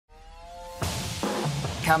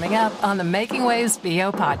Coming up on the Making Waves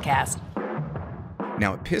VO podcast.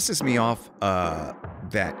 Now, it pisses me off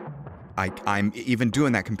that I'm even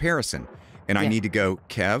doing that comparison. And I need to go,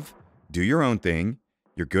 Kev, do your own thing.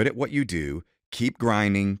 You're good at what you do. Keep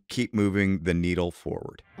grinding. Keep moving the needle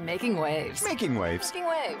forward. Making waves. Making waves. Making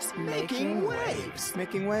waves. Making waves.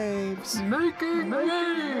 Making waves.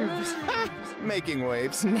 Making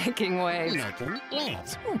waves. Making waves. Making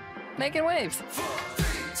waves. Making waves.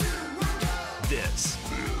 This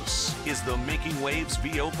is the Making Waves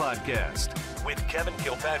VO podcast with Kevin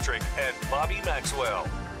Kilpatrick and Bobbi Maxwell.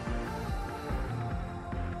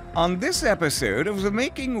 On this episode of the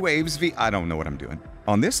Making Waves I don't know what I'm doing.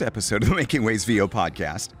 On this episode of the Making Waves VO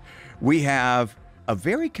podcast, we have a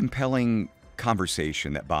very compelling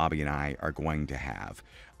conversation that Bobbi and I are going to have.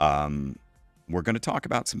 We're going to talk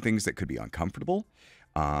about some things that could be uncomfortable,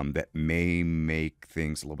 that may make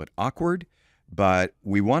things a little bit awkward, but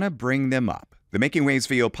we want to bring them up. The Making Waves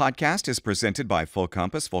VO podcast is presented by Full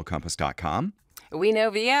Compass, fullcompass.com. We know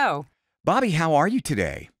VO. Bobbi, how are you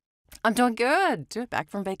today? I'm doing good. Back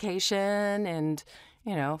from vacation and,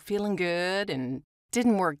 feeling good, and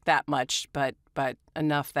didn't work that much, but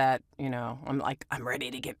enough that, I'm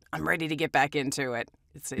ready to get back into it.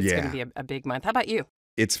 It's going to be a big month. How about you?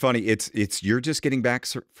 It's funny. It's you're just getting back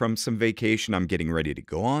from some vacation. I'm getting ready to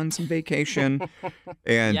go on some vacation.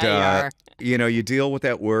 And, you deal with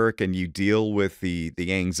that work, and you deal with the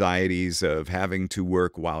anxieties of having to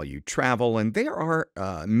work while you travel. And there are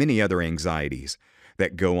many other anxieties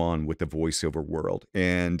that go on with the voiceover world.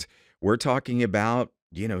 And we're talking about,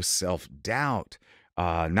 self-doubt,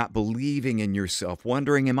 not believing in yourself,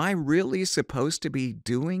 wondering, am I really supposed to be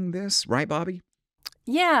doing this? Right, Bobbi?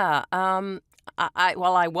 Yeah.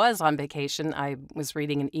 While I was on vacation, I was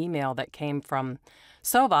reading an email that came from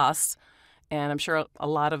Sovas, and I'm sure a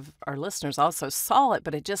lot of our listeners also saw it,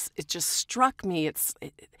 but it just struck me.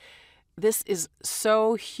 This is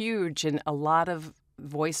so huge in a lot of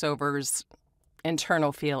voiceovers'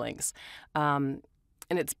 internal feelings. And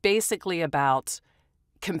it's basically about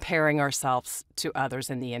comparing ourselves to others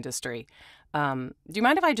in the industry. Do you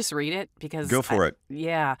mind if I just read it? Because go for it.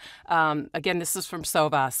 Yeah. Again, this is from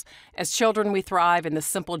Sovas. As children, we thrive in the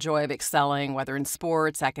simple joy of excelling, whether in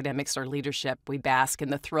sports, academics, or leadership. We bask in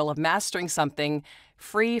the thrill of mastering something,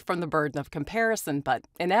 free from the burden of comparison. But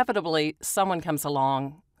inevitably, someone comes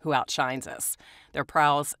along who outshines us. Their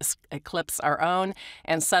prowess eclipses our own,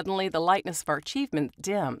 and suddenly the lightness of our achievement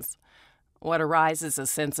dims. What arises is a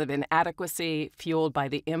sense of inadequacy fueled by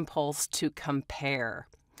the impulse to compare.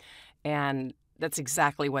 And that's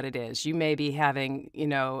exactly what it is. You may be having,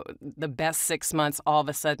 the best 6 months. All of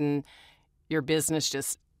a sudden, your business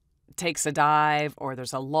just takes a dive, or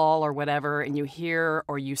there's a lull or whatever, and you hear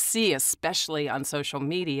or you see, especially on social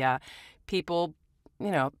media, people,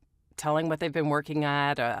 telling what they've been working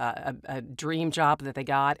at, a dream job that they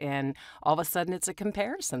got, and all of a sudden it's a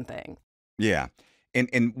comparison thing. Yeah.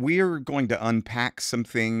 And we're going to unpack some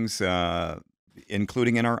things,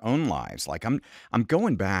 including in our own lives. Like I'm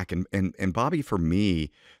going back and Bobbi, for me,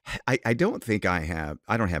 I don't think I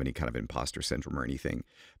don't have any kind of imposter syndrome or anything,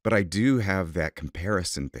 but I do have that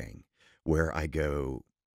comparison thing where I go,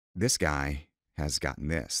 this guy has gotten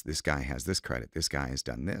this guy has this credit, this guy has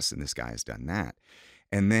done this, and this guy has done that.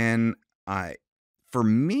 And then for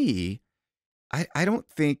me, I don't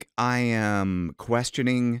think I am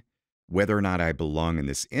questioning whether or not I belong in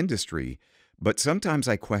this industry, but sometimes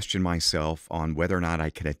I question myself on whether or not I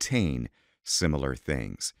can attain similar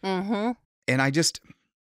things. Mm-hmm. And I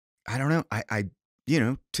don't know. I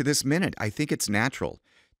to this minute, I think it's natural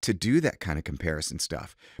to do that kind of comparison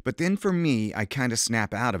stuff. But then for me, I kind of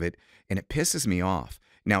snap out of it, and it pisses me off.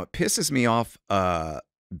 Now, it pisses me off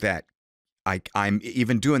that I'm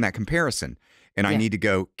even doing that comparison. And I need to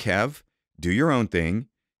go, Kev, do your own thing.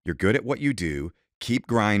 You're good at what you do. Keep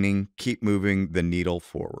grinding. Keep moving the needle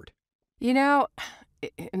forward.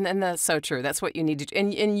 And that's so true. That's what you need to do.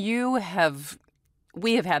 And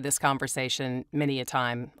we have had this conversation many a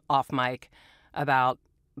time off mic about,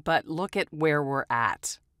 but look at where we're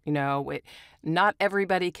at. Not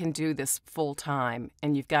everybody can do this full time,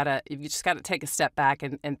 and you just got to take a step back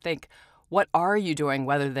and think, what are you doing,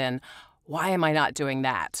 rather than why am I not doing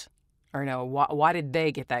that? Or why did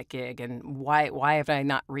they get that gig, and why have I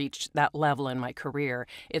not reached that level in my career?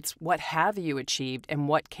 It's what have you achieved, and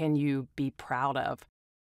what can you be proud of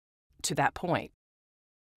to that point?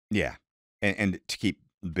 Yeah, and to keep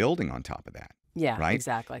building on top of that. Yeah, right?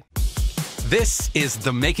 Exactly. This is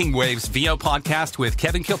the Making Waves VO podcast with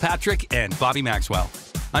Kevin Kilpatrick and Bobbi Maxwell.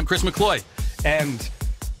 I'm Chris McCloy, and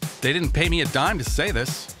they didn't pay me a dime to say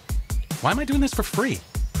this. Why am I doing this for free?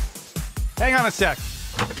 Hang on a sec.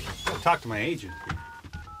 I'll talk to my agent.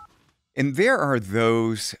 And there are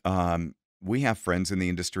those, we have friends in the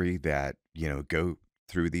industry that, go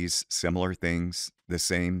through these similar things, the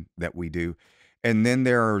same that we do. And then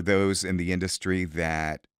there are those in the industry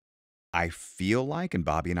that I feel like, and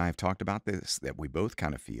Bobby and I have talked about this, that we both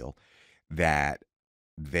kind of feel that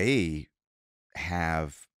they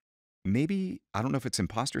have maybe, I don't know if it's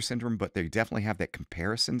imposter syndrome, but they definitely have that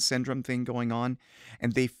comparison syndrome thing going on.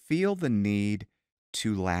 And they feel the need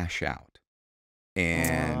to lash out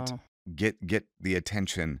and Uh, get the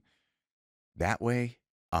attention that way.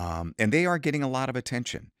 And they are getting a lot of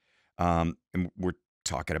attention. And we're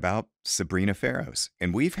talking about Sabrina Farrows.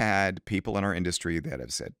 And we've had people in our industry that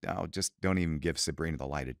have said, oh, just don't even give Sabrina the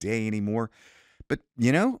light of day anymore. But,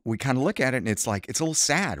 we kind of look at it and it's like, it's a little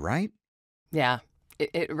sad, right? yeah,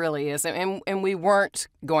 it really is. And we weren't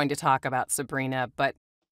going to talk about Sabrina, but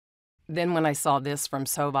then when I saw this from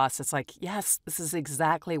Sovas, it's like, yes, this is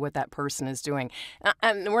exactly what that person is doing.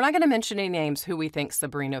 And we're not going to mention any names who we think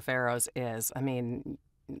Sabrina Farrows is. I mean,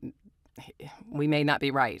 we may not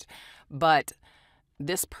be right, but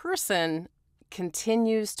this person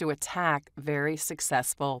continues to attack very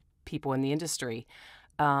successful people in the industry.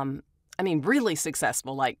 I mean, really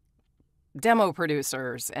successful, like demo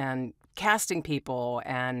producers and casting people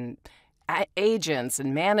and agents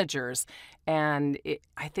and managers. And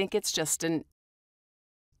I think it's just it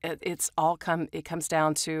comes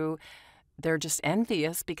down to they're just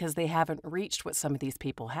envious because they haven't reached what some of these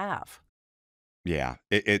people have. Yeah.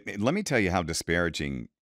 Let me tell you how disparaging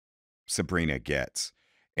Sabrina gets.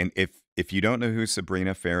 And if you don't know who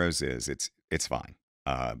Sabrina Farrows is, it's fine.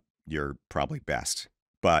 You're probably best.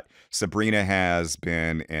 But Sabrina has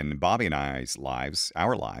been in Bobby and I's lives,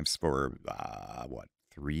 our lives, for what,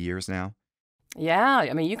 3 years now? Yeah,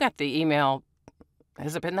 I mean, you got the email.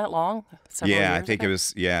 Has it been that long? Several Yeah, I years think it ago?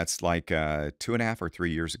 was. Yeah, it's like 2.5 or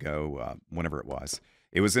 3 years ago, whenever it was.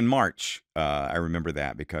 It was in March. I remember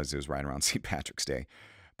that because it was right around St. Patrick's Day.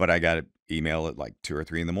 But I got an email at like 2 or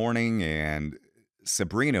 3 in the morning, and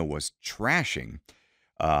Sabrina was trashing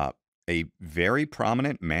uh, a very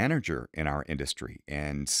prominent manager in our industry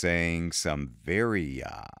and saying some very,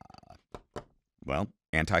 well,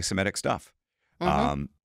 anti-Semitic stuff. Mm-hmm. Um,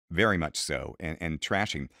 very much so, and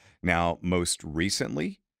trashing. Now, most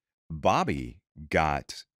recently, Bobby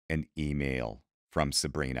got an email from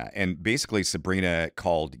Sabrina, and basically Sabrina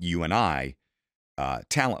called you and I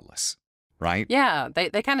talentless, right? Yeah,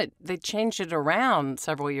 they changed it around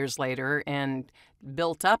several years later and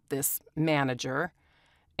built up this manager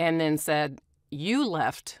and then said, you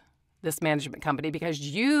left this management company because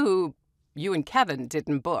you and Kevin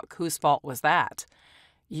didn't book. Whose fault was that?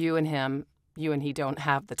 You and he don't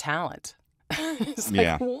have the talent. It's like,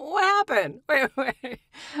 Yeah, what happened? Wait.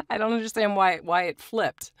 I don't understand why it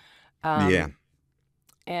flipped. yeah, Um,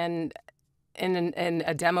 and and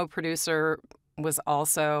a demo producer was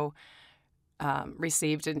also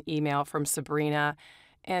received an email from Sabrina,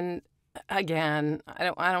 and again, I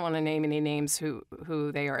don't want to name any names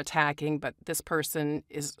who they are attacking, but this person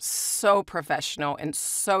is so professional and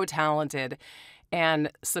so talented,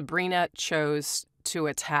 and Sabrina chose to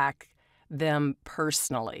attack them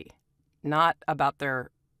personally, not about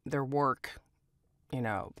their work, you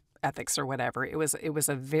know, ethics or whatever. It was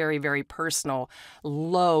a very, very personal,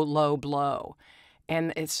 low blow.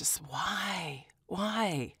 And it's just why?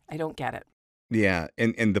 Why? I don't get it. yeah.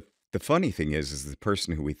 And the funny thing is the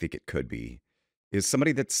person who we think it could be is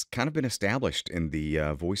somebody that's kind of been established in the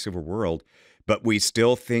voiceover world, but we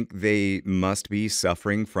still think they must be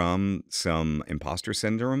suffering from some imposter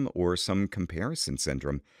syndrome or some comparison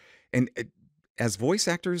syndrome. And as voice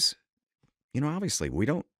actors, obviously we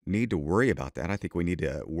don't need to worry about that. I think we need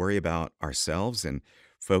to worry about ourselves and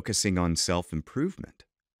focusing on self improvement.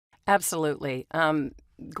 Absolutely.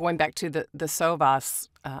 Going back to the Sovas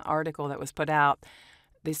article that was put out,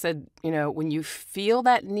 they said, when you feel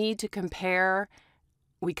that need to compare,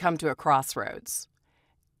 we come to a crossroads.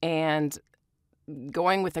 And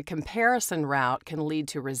going with a comparison route can lead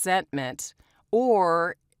to resentment,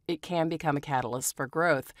 or it can become a catalyst for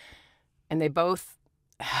growth. And they both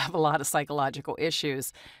have a lot of psychological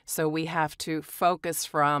issues. So we have to focus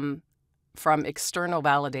from external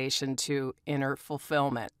validation to inner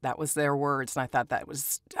fulfillment. That was their words, and I thought that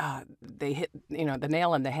was they hit the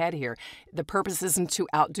nail on the head here. The purpose isn't to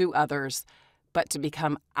outdo others, but to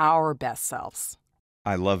become our best selves.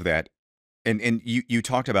 I love that. And you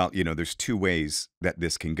talked about, there's two ways that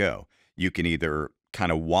this can go. You can either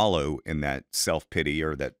kind of wallow in that self-pity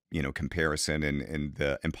or that, comparison and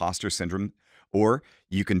the imposter syndrome, or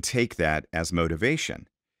you can take that as motivation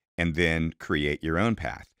and then create your own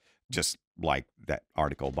path. just like that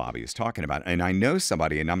article Bobby is talking about. And I know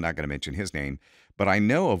somebody, and I'm not going to mention his name, but I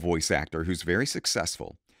know a voice actor who's very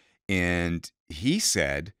successful. And he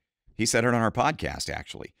said it on our podcast,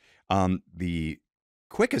 actually, the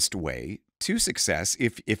quickest way to success,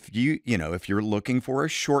 if you're looking for a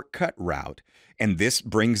shortcut route, and this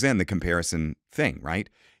brings in the comparison thing, right?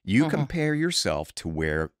 You compare yourself to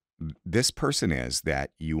where this person is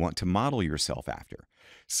that you want to model yourself after.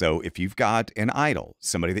 So if you've got an idol,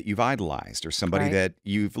 somebody that you've idolized, or somebody that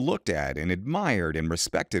you've looked at and admired and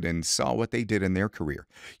respected and saw what they did in their career,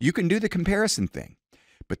 you can do the comparison thing,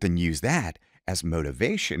 but then use that as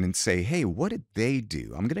motivation and say, hey, what did they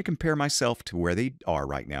do? I'm going to compare myself to where they are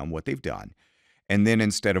right now and what they've done. And then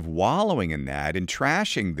instead of wallowing in that and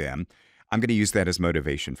trashing them, I'm going to use that as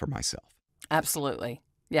motivation for myself. Absolutely.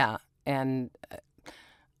 Yeah. And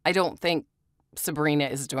I don't think Sabrina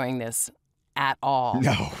is doing this at all.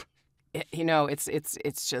 No.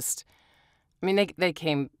 It's just, I mean, they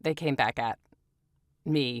came back at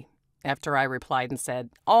me after I replied and said,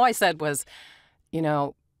 all I said was,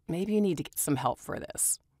 maybe you need to get some help for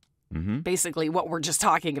this. Basically what we're just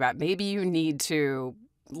talking about. Maybe you need to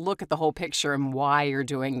look at the whole picture and why you're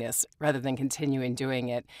doing this rather than continuing doing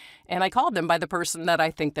it. And I called them by the person that I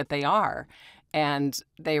think that they are. And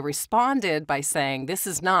they responded by saying, this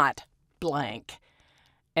is not blank.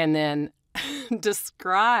 And then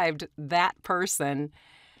described that person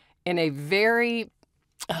in a very,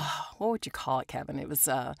 what would you call it, Kevin? It was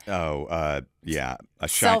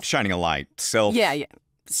shining a light. Yeah.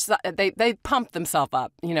 So they pumped themselves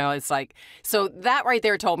up. It's like, so that right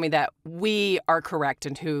there told me that we are correct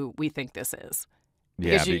in who we think this is.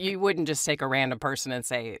 Because you wouldn't just take a random person and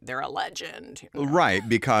say they're a legend. Right,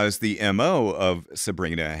 because the MO of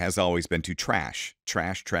Sabrina has always been to trash.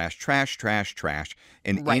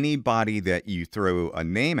 And anybody that you throw a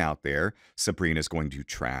name out there, Sabrina's going to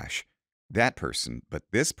trash that person. But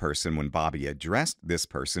this person, when Bobby addressed this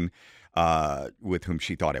person with whom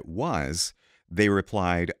she thought it was, they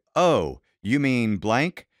replied, oh, you mean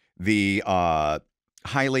blank? The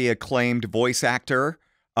highly acclaimed voice actor?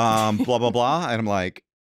 Blah, blah, blah. And I'm like,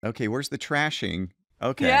 okay, where's the trashing?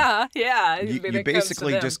 Okay. Yeah. You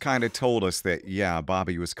basically just kind of told us that,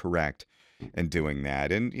 Bobby was correct in doing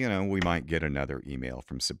that. And, we might get another email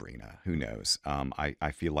from Sabrina. Who knows?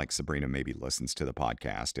 I feel like Sabrina maybe listens to the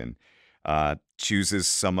podcast and chooses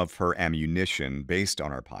some of her ammunition based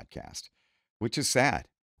on our podcast, which is sad.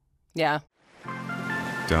 Yeah.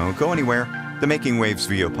 Don't go anywhere. The Making Waves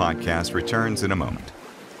VO podcast returns in a moment.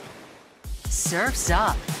 Surf's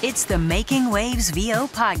Up. It's the Making Waves VO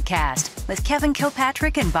podcast with Kevin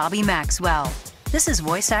Kilpatrick and Bobbi Maxwell. This is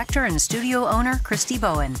voice actor and studio owner Christy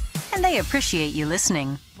Bowen, and they appreciate you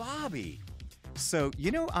listening. Bobby, so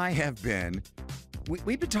we've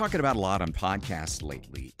been talking about a lot on podcasts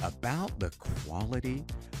lately about the quality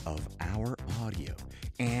of our audio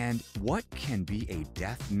and what can be a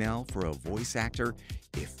death knell for a voice actor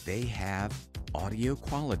if they have audio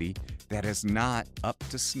quality that is not up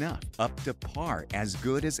to snuff, up to par, as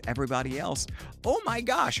good as everybody else. Oh my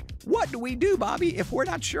gosh, what do we do, Bobby, if we're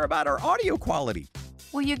not sure about our audio quality?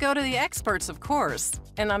 Well, you go to the experts, of course.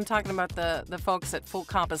 And I'm talking about the folks at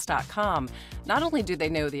fullcompass.com. Not only do they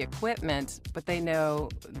know the equipment, but they know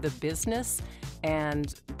the business,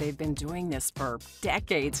 and they've been doing this for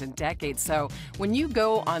decades and decades. So when you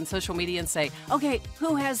go on social media and say, okay,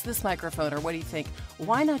 who has this microphone, or what do you think?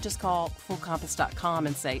 Why not just call fullcompass.com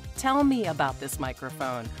and say, tell me about this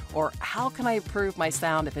microphone, or how can I improve my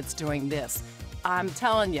sound if it's doing this? I'm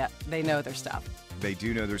telling you, they know their stuff. They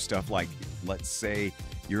do know their stuff. Like, let's say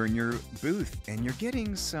you're in your booth and you're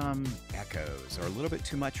getting some echoes or a little bit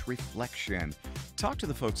too much reflection. Talk to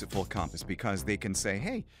the folks at Full Compass, because they can say,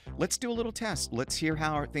 hey, let's do a little test. Let's hear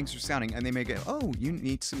how things are sounding. And they may go, oh, you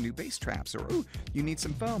need some new bass traps, or oh, you need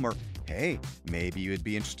some foam, or hey, maybe you would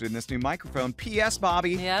be interested in this new microphone. P.S.,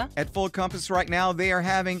 Bobby, at Full Compass right now, they are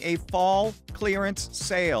having a fall clearance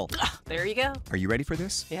sale. There you go. Are you ready for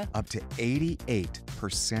this? Yeah. Up to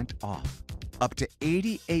 88% off. Up to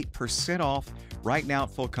 88% off right now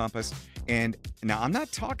at Full Compass. And now I'm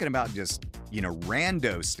not talking about just,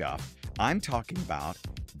 rando stuff. I'm talking about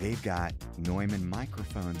they've got Neumann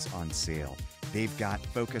microphones on sale. They've got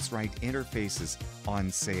Focusrite interfaces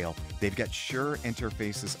on sale. They've got Shure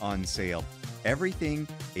interfaces on sale. Everything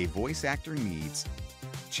a voice actor needs,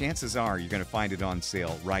 chances are you're going to find it on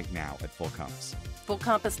sale right now at Full Compass.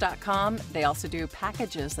 fullcompass.com. They also do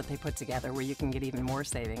packages that they put together where you can get even more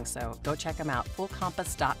savings. So go check them out,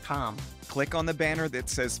 fullcompass.com. Click on the banner that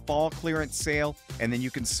says Fall Clearance Sale, and then you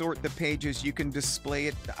can sort the pages. You can display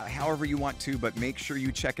it however you want to, but make sure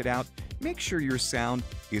you check it out. Make sure your sound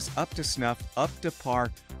is up to snuff, up to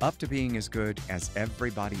par, up to being as good as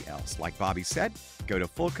everybody else. Like Bobbi said, go to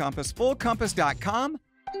Full Compass, fullcompass.com.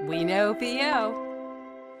 We know VO.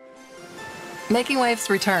 Making Waves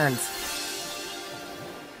returns.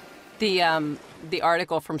 The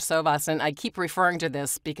article from Sovas, and I keep referring to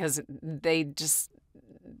this because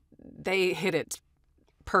they hit it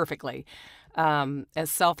perfectly. As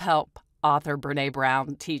self-help author Brene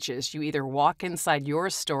Brown teaches, you either walk inside your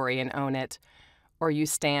story and own it, or you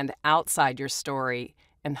stand outside your story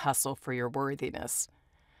and hustle for your worthiness.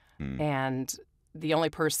 And the only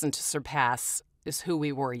person to surpass is who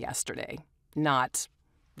we were yesterday, not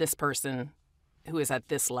this person who is at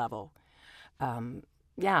this level.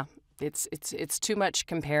 It's too much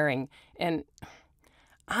comparing. And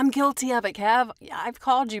I'm guilty of it, Kev. I've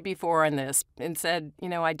called you before on this and said,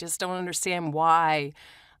 I just don't understand why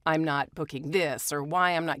I'm not booking this, or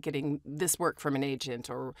why I'm not getting this work from an agent,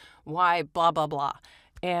 or why blah, blah, blah.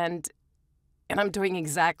 And I'm doing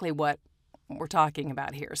exactly what we're talking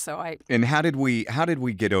about here. And how did we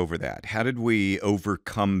get over that? How did we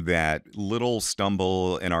overcome that little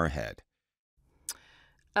stumble in our head?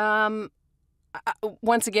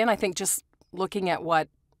 Once again, I think just looking at what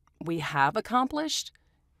we have accomplished,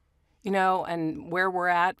 and where we're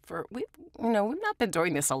at we've not been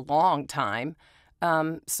doing this a long time.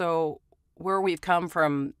 So where we've come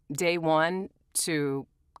from day one to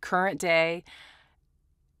current day,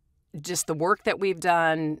 just the work that we've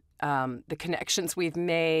done, the connections we've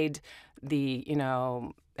made, the,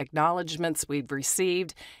 acknowledgments we've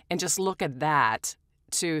received, and just look at that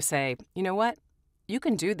to say, you know what? You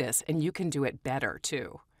can do this, and you can do it better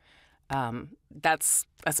too. That's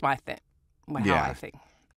my thing. How I think.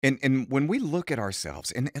 And when we look at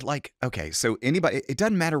ourselves, and so anybody, it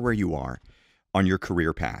doesn't matter where you are on your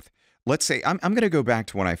career path. Let's say I'm going to go back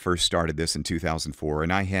to when I first started this in 2004,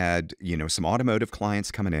 and I had some automotive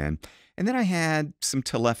clients coming in, and then I had some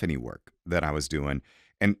telephony work that I was doing,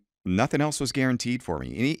 and nothing else was guaranteed for me.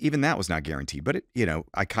 And even that was not guaranteed, but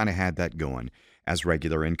I kind of had that going as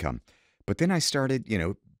regular income. But then I started,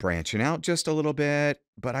 branching out just a little bit,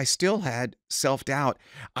 but I still had self-doubt.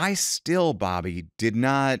 I still, Bobbi, did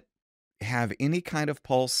not have any kind of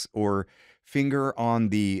pulse or finger on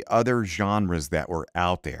the other genres that were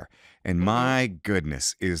out there. And my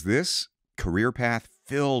goodness, is this career path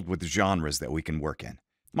filled with genres that we can work in?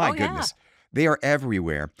 My goodness, they are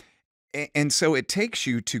everywhere. And so it takes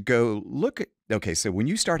you to go look at, so when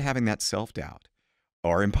you start having that self-doubt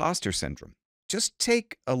or imposter syndrome, just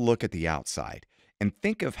take a look at the outside and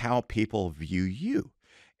think of how people view you.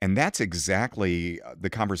 And that's exactly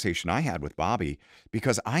the conversation I had with Bobbi,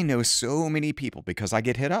 because I know so many people, because I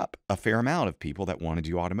get hit up a fair amount of people that want to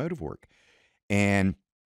do automotive work. And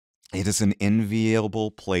it is an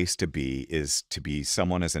enviable place to be, is to be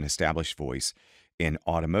someone as an established voice in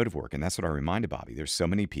automotive work. And that's what I reminded Bobbi. There's so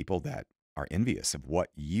many people that are envious of what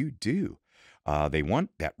you do. They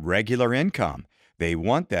want that regular income. They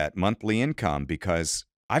want that monthly income, because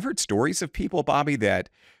I've heard stories of people, Bobbi, that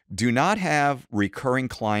do not have recurring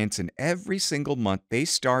clients, and every single month they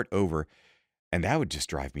start over, and that would just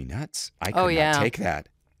drive me nuts. I could not take that.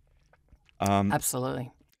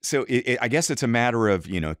 Absolutely. So I guess it's a matter of,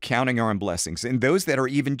 counting our own blessings. And those that are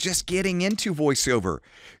even just getting into voiceover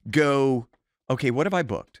go, okay, what have I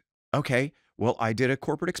booked? Okay, well, I did a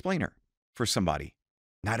corporate explainer for somebody.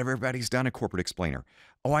 Not everybody's done a corporate explainer.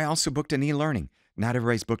 Oh, I also booked an e-learning. Not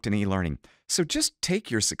everybody's booked an e-learning. So just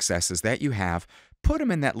take your successes that you have, put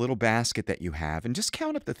them in that little basket that you have, and just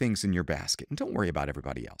count up the things in your basket, and don't worry about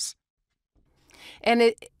everybody else.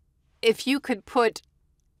 And if you could put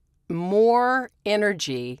more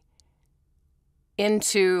energy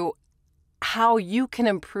into how you can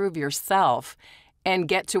improve yourself and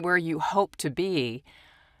get to where you hope to be,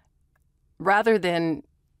 rather than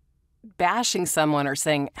bashing someone or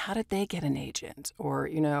saying, how did they get an agent? Or,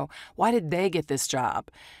 why did they get this job?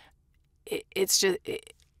 It's just,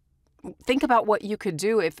 think about what you could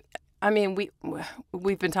do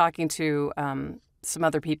we've been talking to some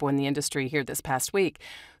other people in the industry here this past week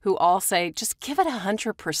who all say, just give it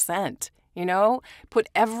 100%, put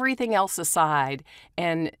everything else aside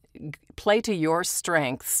and play to your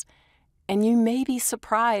strengths. And you may be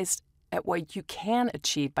surprised at what you can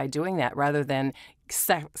achieve by doing that, rather than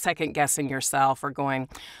second guessing yourself or going,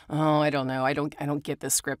 oh, I don't know, I don't get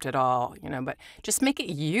this script at all, but just make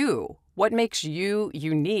it you. What makes you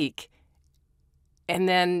unique, And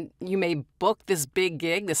then you may book this big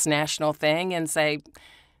gig, this national thing, and say,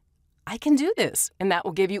 I can do this. And that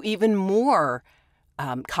will give you even more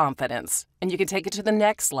confidence. And you can take it to the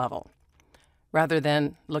next level rather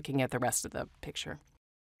than looking at the rest of the picture.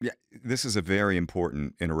 Yeah, this is a very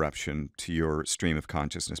important interruption to your stream of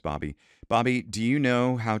consciousness, Bobbi. Bobbi, do you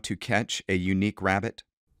know how to catch a unique rabbit?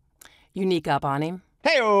 Unique up on him.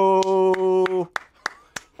 Hey-oh!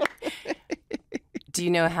 Do you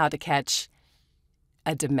know how to catch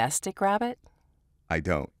a domestic rabbit? I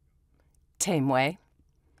don't. Tame way.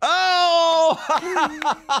 Oh!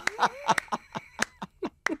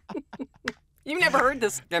 You've never heard the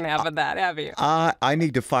second half of that, have you? I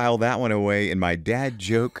need to file that one away in my dad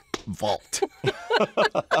joke vault.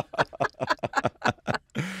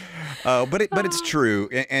 But it's true,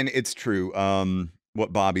 and it's true.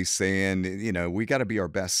 What Bobby's saying, we got to be our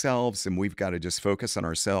best selves, and we've got to just focus on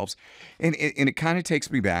ourselves. And it kind of takes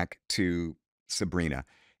me back to Sabrina.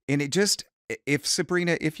 And if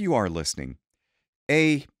Sabrina, if you are listening,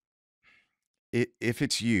 if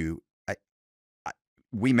it's you,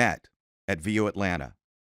 we met at VO Atlanta.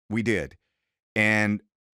 We did. And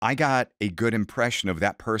I got a good impression of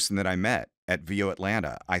that person that I met at VO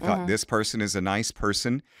Atlanta. I thought this person is a nice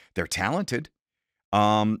person. They're talented.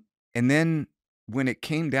 And then when it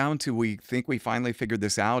came down to, we think we finally figured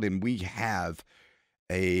this out, and we have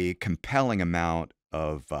a compelling amount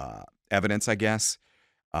of evidence, I guess.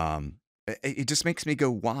 It just makes me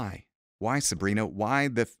go, why? Why, Sabrina? Why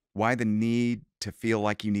the need to feel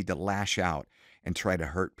like you need to lash out and try to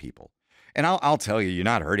hurt people? And I'll tell you, you're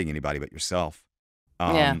not hurting anybody but yourself.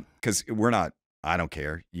 Yeah. Because I don't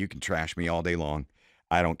care. You can trash me all day long.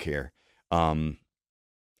 I don't care.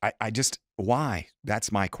 Why?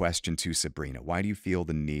 That's my question to Sabrina. Why do you feel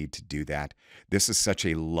the need to do that? This is such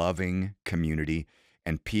a loving community,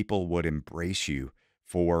 and people would embrace you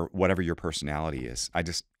for whatever your personality is. I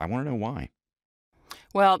want to know why.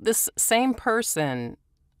 Well, this same person,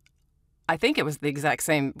 I think it was the exact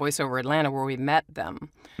same voiceover Atlanta where we met them.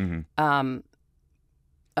 Mm-hmm.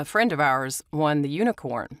 A friend of ours won the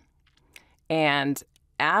unicorn. And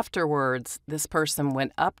afterwards, this person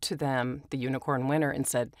went up to them, the unicorn winner, and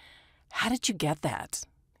said, "How did you get that?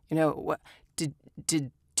 Did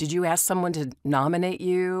you ask someone to nominate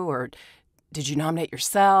you, or did you nominate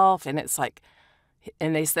yourself?" And it's like,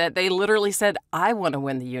 and they literally said, "I want to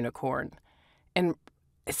win the unicorn." And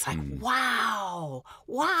it's like, wow,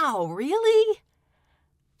 really?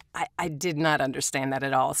 I did not understand that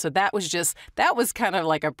at all. So that was kind of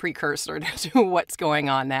like a precursor to what's going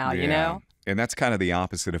on now, you know? And that's kind of the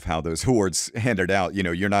opposite of how those awards handed out.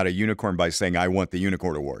 You're not a unicorn by saying, "I want the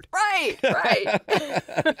unicorn award." Right.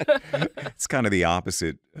 It's kind of the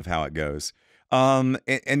opposite of how it goes.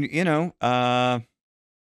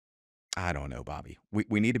 I don't know, Bobbi.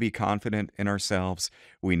 We need to be confident in ourselves.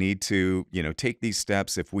 We need to, take these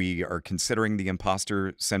steps if we are considering the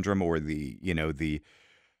imposter syndrome or the doing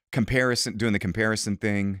the comparison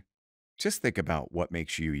thing. Just think about what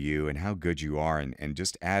makes you you and how good you are, and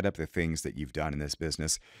just add up the things that you've done in this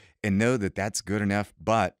business and know that that's good enough,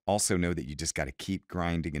 but also know that you just got to keep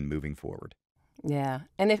grinding and moving forward. Yeah.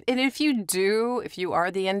 And if you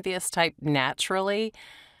are the envious type naturally,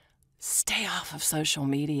 stay off of social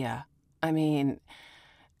media. I mean,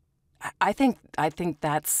 I think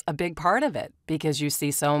that's a big part of it, because you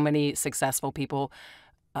see so many successful people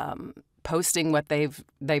posting what they've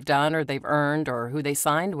done or they've earned or who they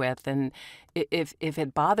signed with, and if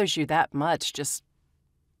it bothers you that much, just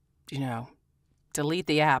delete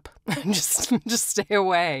the app. just stay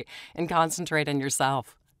away and concentrate on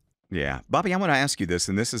yourself. Yeah, Bobbi, I want to ask you this,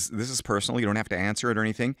 and this is personal. You don't have to answer it or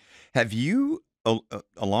anything. Have you,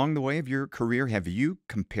 along the way of your career, have you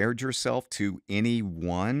compared yourself to any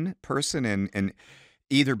one person and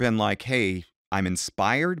either been like, "Hey, I'm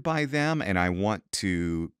inspired by them and I want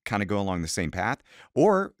to kind of go along the same path,"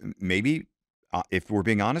 or maybe, if we're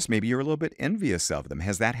being honest, maybe you're a little bit envious of them?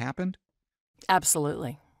 Has that happened?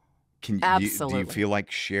 Absolutely. Do Absolutely. you feel like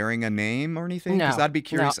sharing a name or anything? Because No, I'd be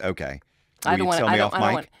curious. no. Okay. I Will don't you want tell to. me off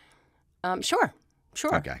mic? Sure.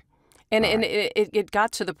 Okay. And All and right. it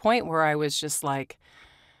got to the point where I was just like,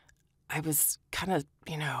 I was kind of,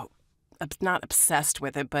 not obsessed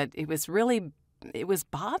with it, but it was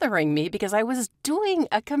bothering me because I was doing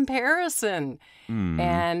a comparison. Mm.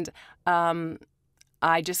 And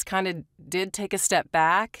I just kind of did take a step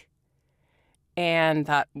back and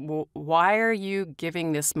thought, well, why are you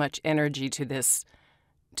giving this much energy to this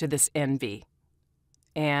envy?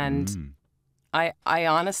 And Mm. I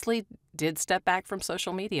honestly did step back from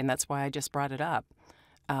social media, and that's why I just brought it up.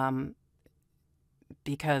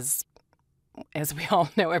 Because as we all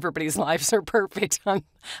know, everybody's lives are perfect on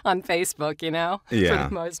Facebook, for Yeah.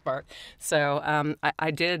 the most part. So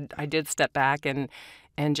I did step back and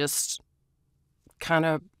just kind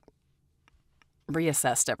of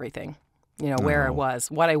reassessed everything, where I Oh.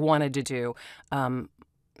 was, what I wanted to do. I'm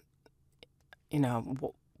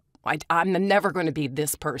never going to be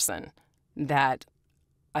this person that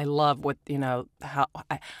I love what, how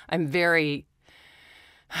I'm very,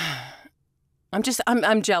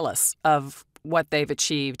 I'm jealous of what they've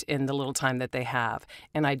achieved in the little time that they have.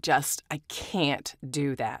 And I can't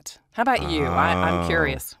do that. How about you? I'm Oh.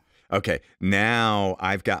 curious. Okay, now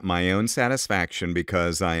I've got my own satisfaction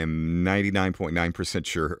because I am 99.9%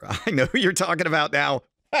 sure I know who you're talking about now.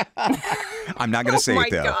 I'm not going to say Oh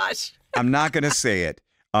it, though. my gosh. I'm not going to say it.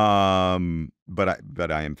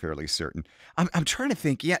 But I am fairly certain. I'm trying to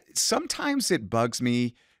think. Yeah, sometimes it bugs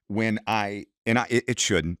me when it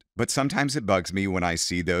shouldn't, but sometimes it bugs me when I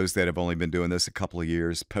see those that have only been doing this a couple of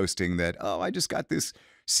years posting that, oh, I just got this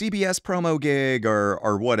CBS promo gig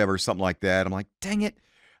or whatever, something like that. I'm like, dang it.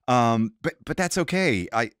 But that's okay.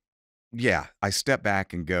 I step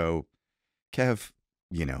back and go, Kev,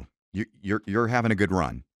 you're having a good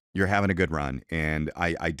run. You're having a good run, and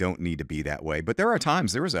I don't need to be that way. But there are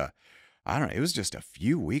times. There was I don't know. It was just a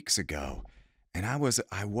few weeks ago, and I was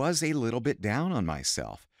a little bit down on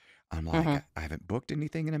myself. I'm like, I haven't booked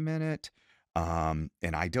anything in a minute, and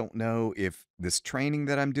I don't know if this training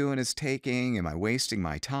that I'm doing is taking. Am I wasting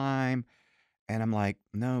my time? And I'm like,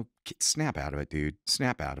 no, snap out of it, dude.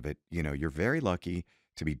 Snap out of it. You're very lucky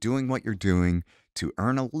to be doing what you're doing to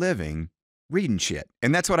earn a living reading shit.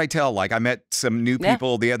 And that's what I tell. Like, I met some new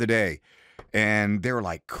people the other day, and they were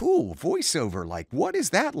like, cool, voiceover. Like, what is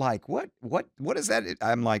that like? What is that?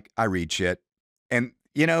 I'm like, I read shit. And,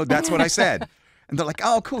 that's what I said. And they're like,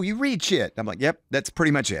 oh, cool, you read shit. I'm like, yep, that's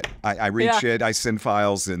pretty much it. I read shit. I send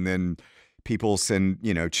files, and then people send,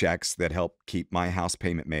 checks that help keep my house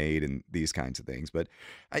payment made and these kinds of things. But,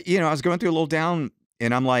 I was going through a little down,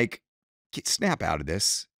 and I'm like, snap out of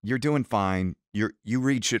this. You're doing fine. You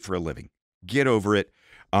read shit for a living. Get over it.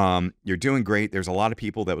 You're doing great. There's a lot of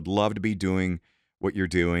people that would love to be doing what you're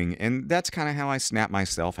doing. And that's kind of how I snap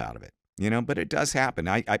myself out of it, but it does happen.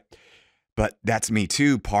 But that's me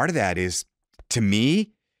too. Part of that is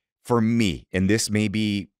for me, and this may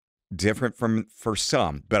be different for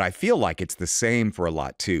some, but I feel like it's the same for a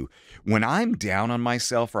lot too. When I'm down on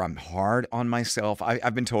myself or I'm hard on myself,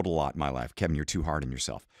 I've been told a lot in my life, Kevin, you're too hard on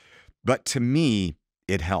yourself. But to me,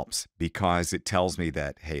 it helps because it tells me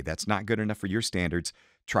that, hey, that's not good enough for your standards.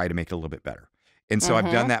 Try to make it a little bit better. And so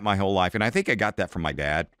I've done that my whole life. And I think I got that from my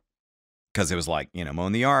dad because it was like,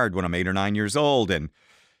 mowing the yard when I'm 8 or 9 years old. And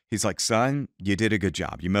he's like, son, you did a good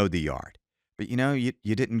job. You mowed the yard. But,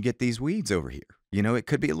 you didn't get these weeds over here. It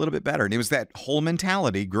could be a little bit better. And it was that whole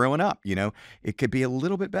mentality growing up, it could be a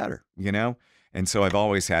little bit better, And so I've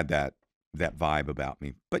always had that vibe about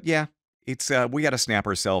me. But yeah, it's we got to snap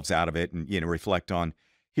ourselves out of it and, reflect on,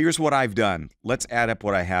 here's what I've done. Let's add up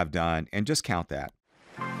what I have done and just count that.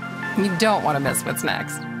 You don't want to miss what's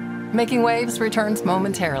next. Making Waves returns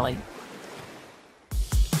momentarily.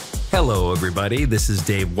 Hello, everybody. This is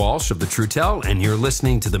Dave Walsh of The True Tell, and you're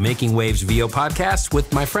listening to the Making Waves VO podcast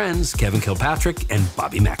with my friends Kevin Kilpatrick and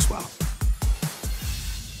Bobbi Maxwell.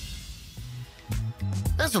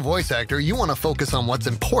 As a voice actor, you want to focus on what's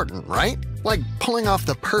important, right? Like pulling off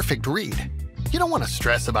the perfect read. You don't want to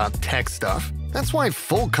stress about tech stuff. That's why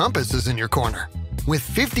Full Compass is in your corner. With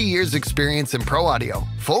 50 years experience in pro audio,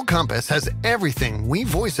 Full Compass has everything we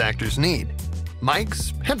voice actors need.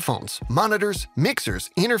 Mics, headphones, monitors, mixers,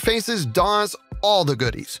 interfaces, DAWs, all the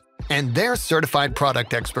goodies. And their certified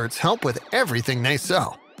product experts help with everything they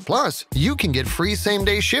sell. Plus, you can get free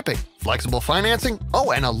same-day shipping, flexible financing,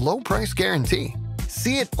 and a low price guarantee.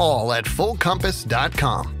 See it all at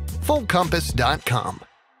fullcompass.com. Fullcompass.com.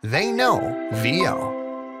 They know VO.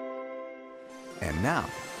 And now,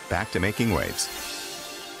 back to Making Waves.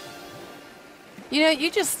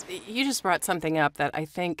 You just brought something up that I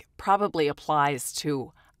think probably applies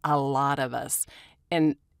to a lot of us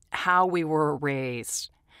and how we were raised.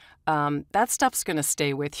 That stuff's going to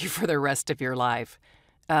stay with you for the rest of your life.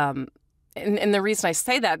 And the reason I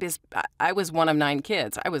say that is I was one of 9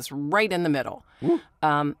 kids. I was right in the middle.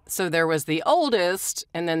 So there was the oldest,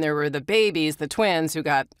 and then there were the babies, the twins, who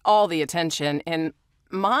got all the attention. And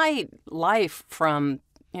my life from,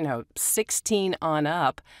 16 on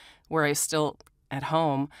up, where I was still at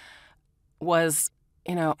home, was,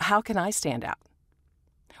 how can I stand out?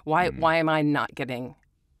 Why am I not getting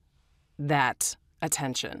that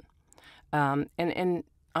attention? And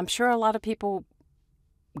I'm sure a lot of people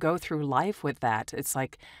go through life with that. It's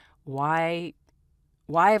like, why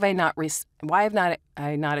why have I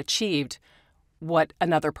not achieved what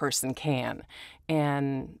another person can?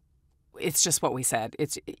 And it's just what we said.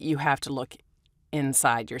 You have to look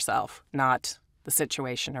inside yourself, not the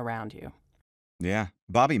situation around you. Yeah.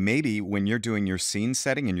 Bobbi, maybe when you're doing your scene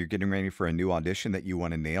setting and you're getting ready for a new audition that you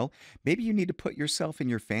want to nail, maybe you need to put yourself in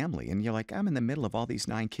your family and you're like, I'm in the middle of all these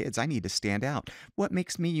 9 kids. I need to stand out. What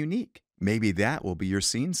makes me unique? Maybe that will be your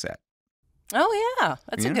scene set. Oh, yeah.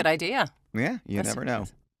 That's a good idea. Yeah. You never know.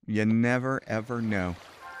 You never, ever know.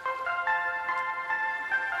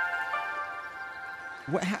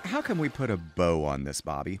 How can we put a bow on this,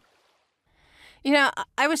 Bobbi? You know,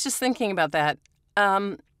 I was just thinking about that.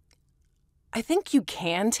 I think you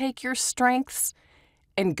can take your strengths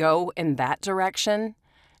and go in that direction.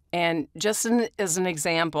 And just as an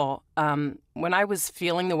example, when I was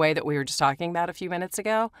feeling the way that we were just talking about a few minutes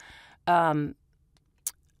ago, I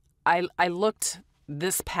looked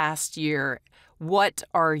this past year, what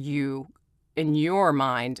are you, in your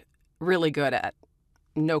mind, really good at?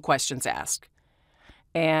 No questions asked.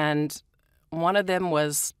 And one of them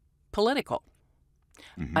was political.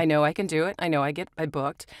 Mm-hmm. I know I can do it. I know I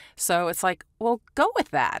booked. So it's like, well, go with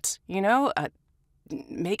that,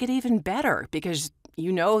 make it even better because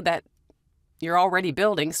you know that you're already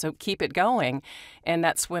building, so keep it going. And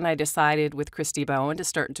that's when I decided with Christy Bowen to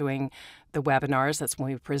start doing the webinars. That's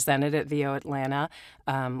when we presented at VO Atlanta.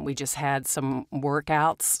 We just had some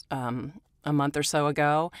workouts a month or so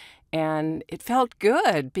ago, and it felt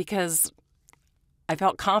good because I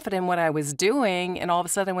felt confident in what I was doing, and all of a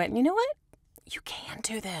sudden I went, you know what? You can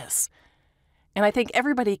do this. And I think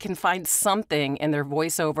everybody can find something in their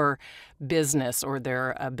voiceover business or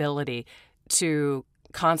their ability to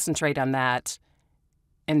concentrate on that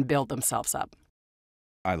and build themselves up.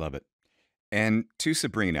 I love it. And to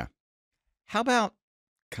Sabrina, how about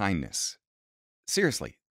kindness?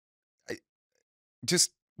 Seriously,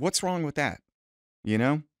 just what's wrong with that?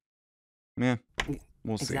 Yeah,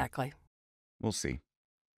 we'll see. Exactly. We'll see.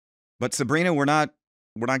 But Sabrina, we're not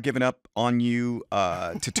giving up on you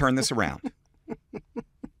to turn this around.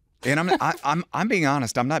 And I'm being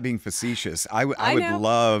honest. I'm not being facetious. I would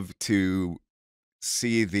love to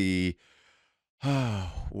see the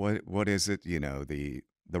what is it? The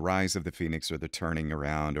rise of the Phoenix or the turning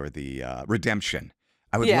around or the redemption.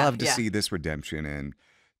 I would love to see this redemption and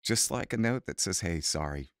just like a note that says, "Hey,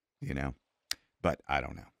 sorry," But I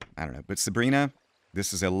don't know. But Sabrina,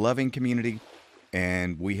 this is a loving community.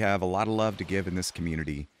 And we have a lot of love to give in this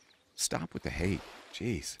community. Stop with the hate.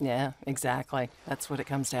 Jeez. Yeah, exactly. That's what it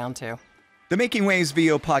comes down to. The Making Waves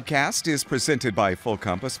VO podcast is presented by Full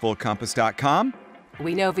Compass, fullcompass.com.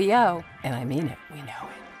 We know VO, and I mean it. We know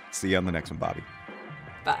it. See you on the next one, Bobbi.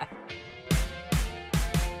 Bye.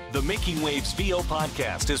 The Making Waves VO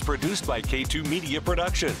podcast is produced by K2 Media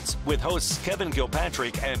Productions with hosts Kevin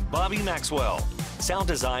Kilpatrick and Bobbi Maxwell. Sound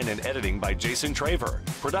design and editing by Jason Traver.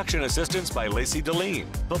 Production assistance by Lacey Deline.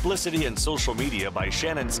 Publicity and social media by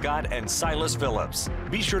Shannon Scott and Silas Phillips.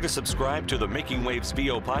 Be sure to subscribe to the Making Waves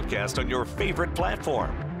VO podcast on your favorite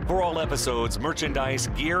platform. For all episodes, merchandise,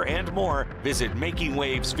 gear, and more, visit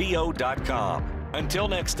makingwavesvo.com. Until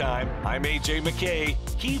next time, I'm AJ McKay.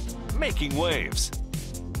 Keep making waves.